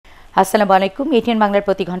আসসালামু আলাইকুম। এটিএন বাংলার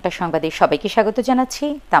প্রতি ঘন্টা সংবাদে সবাইকে স্বাগত জানাচ্ছি।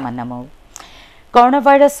 তামান্না মৌ। করোনা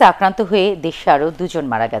ভাইরাসে আক্রান্ত হয়ে দেশে আরও 2 জন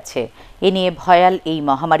মারা গেছে। এ নিয়ে ভয়াল এই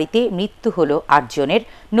মহামারীতে মৃত্যু হলো 8 জনের,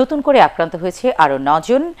 নতুন করে আক্রান্ত হয়েছে আরও 9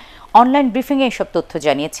 জন। অনলাইন ব্রিফিংয়ে এসব তথ্য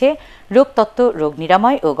জানিয়েছে রোগতত্ত্ব, রোগ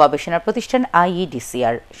নিরাময় ও গবেষণা প্রতিষ্ঠান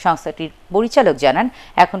IEDCR। সংস্থাটির পরিচালক জানান,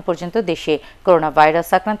 এখন পর্যন্ত দেশে করোনা ভাইরাস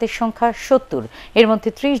আক্রান্তের সংখ্যা 70, এর মধ্যে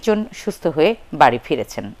 30 জন সুস্থ হয়ে বাড়ি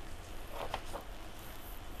ফিরেছেন।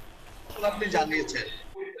 আপনি জানিয়েছেন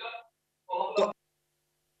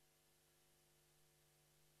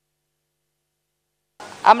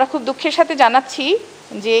আমরা খুব দুঃখের সাথে জানাচ্ছি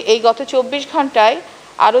যে এই গত 24 ঘন্টায়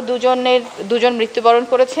আরও দুজন মৃত্যুবরণ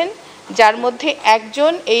করেছেন, যার মধ্যে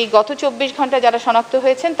একজন এই গত 24 ঘন্টা যারা শনাক্ত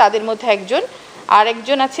হয়েছেন তাদের মধ্যে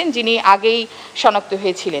আরেকজন আছেন যিনি আগেই শনাক্ত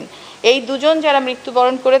হয়েছিলেন। এই দুজন যারা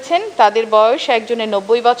মৃত্যুবরণ করেছেন তাদের বয়স একজনের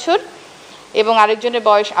 90 বছর এবং আরেকজনের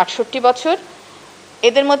বয়স 68 বছর।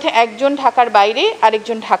 এদের মধ্যে একজন ঢাকার বাইরে,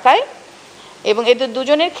 আরেকজন ঢাকায়, এবং এদের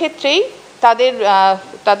দুজনের ক্ষেত্রেই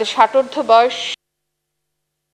তাদের ষাটোর্ধ্ব বয়স